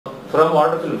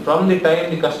from the time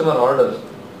the customer orders,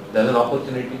 there's an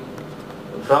opportunity.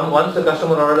 From once the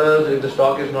customer orders, if the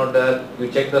stock is not there, you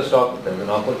check the stock, there's an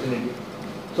opportunity.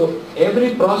 So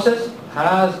every process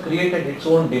has created its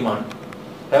own demand.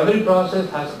 Every process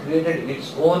has created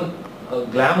its own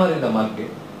glamour in the market,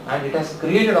 and it has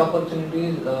created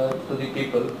opportunities to the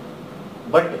people.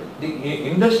 But the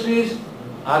industries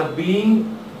are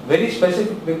being very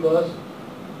specific because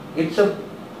it's a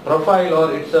profile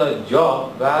or it's a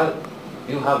job where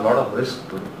you have a lot of risk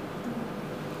to it.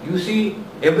 You see,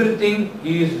 everything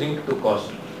is linked to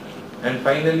cost, and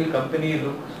finally company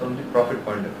looks from the profit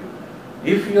point of view.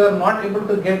 If you are not able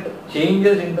to get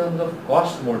changes in terms of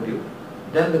cost motive,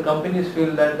 then the companies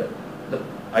feel that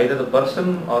either the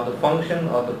person or the function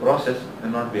or the process may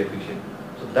not be efficient.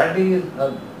 So that is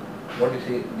what you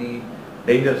say, the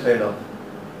danger side of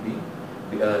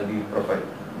the profile.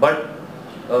 But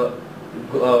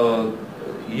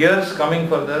years coming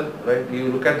further, right?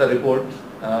 You look at the reports,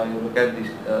 you look at the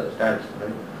stats,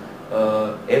 right?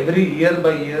 Every year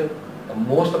by year,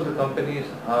 most of the companies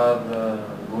are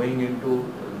going into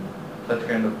such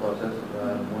kind of process,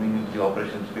 moving into the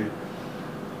operations field,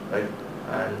 right?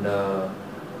 And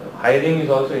hiring is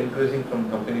also increasing from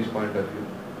company's point of view.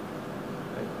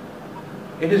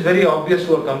 Right? It is very obvious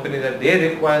to a company that they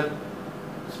require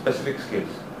specific skills,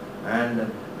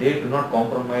 and they do not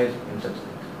compromise in such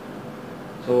things.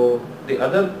 So the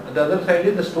other side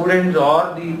is the students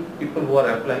or the people who are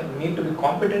applying need to be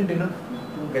competent enough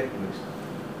to get placed.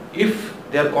 If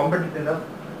they are competent enough,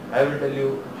 I will tell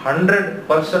you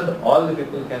 100% all the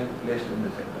people can be placed in the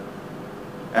sector.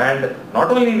 And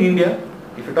not only in India,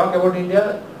 if you talk about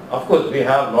India, of course we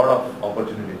have a lot of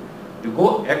opportunities. You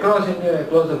go across India,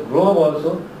 across the globe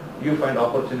also, you find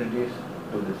opportunities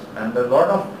to this. And there are a lot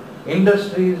of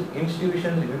industries,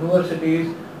 institutions,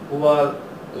 universities who are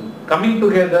coming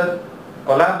together,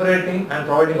 collaborating and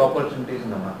providing opportunities in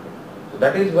the market. So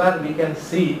that is where we can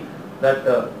see that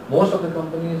most of the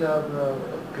companies are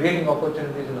creating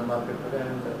opportunities in the market today,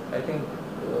 and I think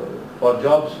for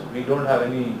jobs we don't have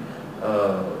any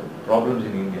problems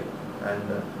in India.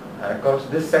 And across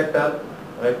this sector,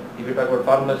 right, if you talk about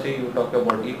pharmacy, you talk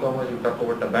about e-commerce, you talk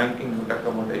about the banking, you talk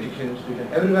about education institution,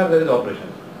 everywhere there is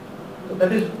operations. So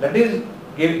that is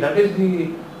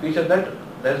the feature that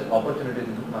there is opportunities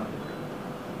in the market.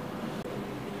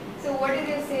 So what did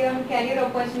you say on career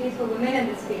opportunities for women in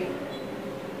this field?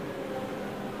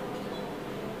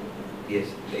 Yes,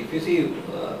 if you see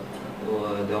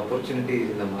the opportunities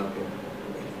in the market,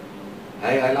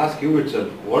 I'll ask you itself,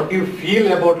 what do you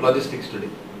feel about logistics today?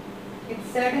 It's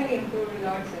certainly improved a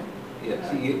lot, sir.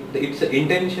 Yeah, see, it's an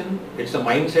intention, it's a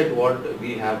mindset what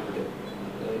we have today.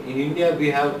 In India,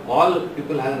 we have, all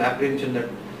people have an apprehension that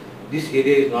this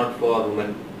area is not for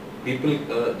women. People,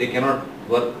 they cannot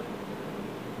work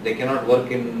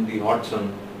in the hot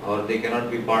sun, or they cannot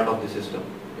be part of the system.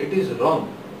 It is wrong.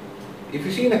 If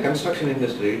you see in the construction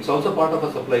industry, it's also part of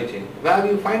a supply chain, where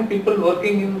you find people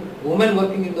women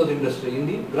working in those industries in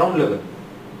the ground level.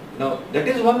 Now, that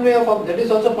is one way of, that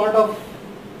is also part of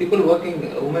people working,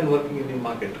 women working in the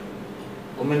market,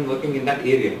 women working in that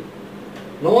area.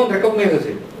 No one recognizes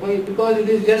it. Why? Because it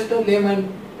is just a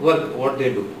layman work, what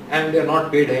they do, and they are not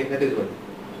paid high, that is why.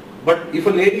 But if a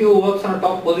lady who works on a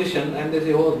top position and they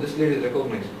say, oh, this lady is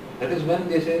recognized, that is when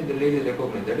they say the lady is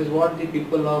recognized. That is what the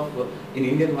people of in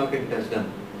Indian market has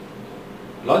done.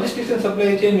 Logistics and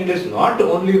supply chain, it is not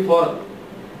only for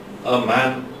a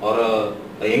man or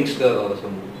a youngster or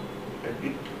someone.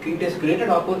 It has created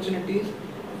opportunities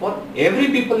for every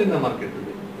people in the market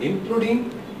today,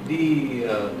 including the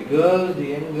girls, the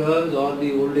young girls, or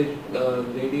the old age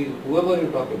ladies, whoever you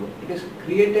talk about. It has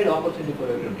created opportunity for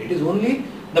everyone. It is only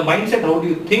the mindset, how do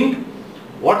you think,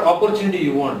 what opportunity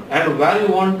you want, and where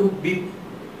you want to be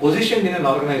positioned in an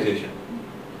organization.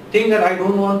 Think that I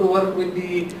don't want to work with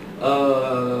the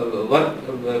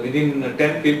within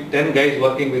 10 guys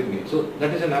working with me. So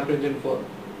that is an apprehension for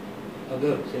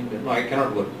other saying that no, I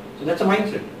cannot work. So that's a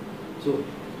mindset. So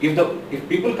if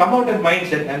people come out and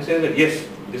mindset and say that yes,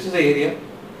 this is an area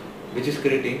which is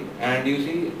creating, and you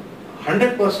see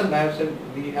 100%, I have said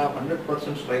we have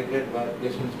 100% strike rate where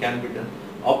placements can be done.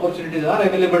 Opportunities are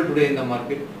available today in the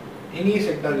market, any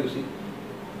sector you see,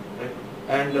 right?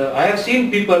 And I have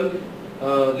seen people,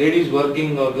 ladies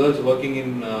working or girls working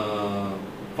in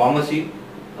pharmacy,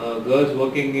 girls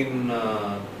working in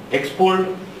export,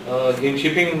 in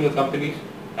shipping companies.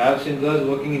 I have seen girls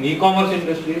working in e-commerce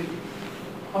industries.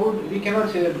 We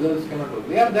cannot say that girls cannot work.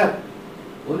 They are there.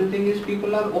 Only thing is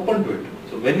people are open to it.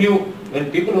 So when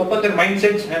people open their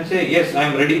mindsets and say yes, I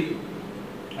am ready,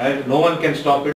 and no one can stop it.